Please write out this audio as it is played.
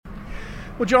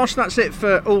Well, Josh, that's it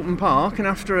for Alton Park, and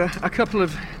after a couple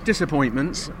of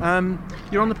disappointments,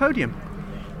 you're on the podium.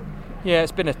 Yeah,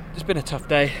 it's been a tough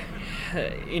day.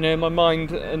 In my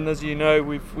mind, and as you know,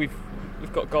 we've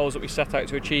got goals that we set out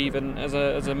to achieve, and as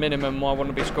a minimum, I want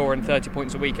to be scoring 30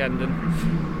 points a weekend,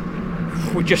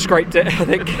 and we just scraped it. I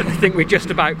think we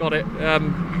just about got it.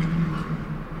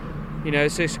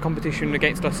 It's a competition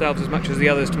against ourselves as much as the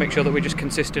others to make sure that we're just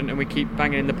consistent and we keep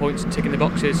banging in the points and ticking the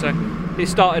boxes. So it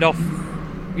started off,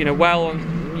 well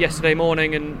on yesterday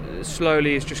morning, and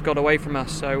slowly it's just got away from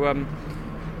us. So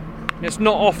it's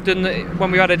not often that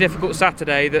when we had a difficult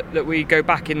Saturday that we go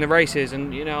back in the races.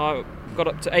 And I got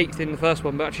up to 8th in the first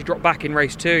one, but actually dropped back in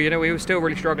race 2. We were still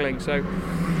really struggling. So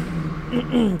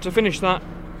to finish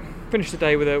the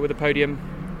day with a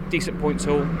podium, decent points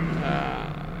haul,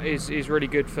 is really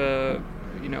good for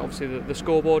obviously the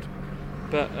scoreboard,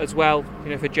 but as well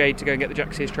for Jade to go and get the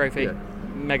Jack Sears Trophy. Yeah.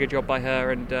 Mega job by her,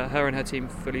 and her team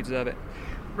fully deserve it.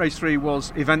 Race 3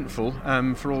 was eventful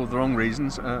for all of the wrong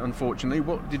reasons, unfortunately.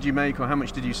 What did you make, or how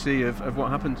much did you see of what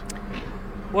happened?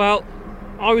 Well,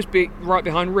 I was right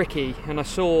behind Ricky, and I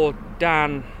saw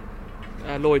Dan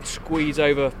Lloyd squeeze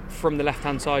over from the left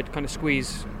hand side, kind of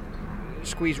squeeze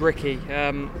Ricky,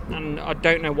 and I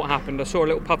don't know what happened. I saw a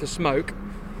little puff of smoke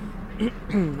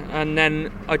and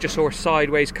then I just saw a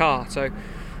sideways car, so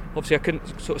obviously I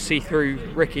couldn't sort of see through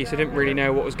Ricky, so I didn't really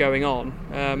know what was going on.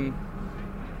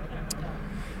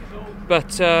 But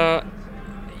the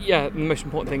most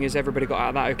important thing is everybody got out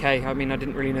of that okay. I mean, I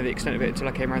didn't really know the extent of it until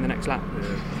I came around the next lap.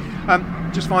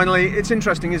 Just finally, it's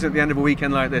interesting, isn't it, at the end of a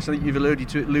weekend like this? I think you've alluded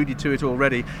to it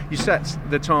already. You set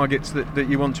the targets that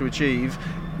you want to achieve.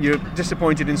 You're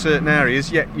disappointed in certain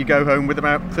areas, yet you go home with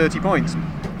about 30 points.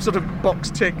 Sort of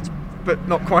box ticked, but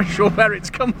not quite sure where it's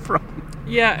come from.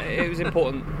 Yeah, it was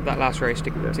important that last race to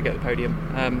get the podium.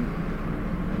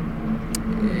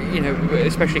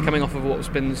 Especially coming off of what's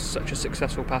been such a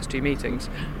successful past 2 meetings.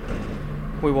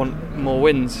 We want more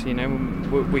wins,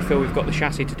 we feel we've got the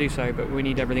chassis to do so, but we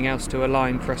need everything else to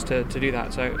align for us to do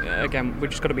that. So again, we've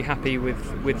just got to be happy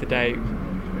with the day.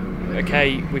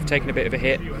 Okay, we've taken a bit of a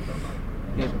hit.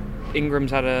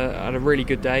 Ingram's had a really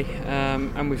good day,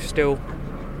 and we've still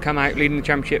come out leading the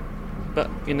championship, but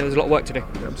there's a lot of work to do.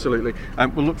 Absolutely.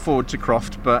 We'll look forward to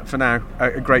Croft, but for now,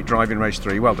 a great drive in race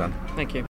 3. Well done. Thank you.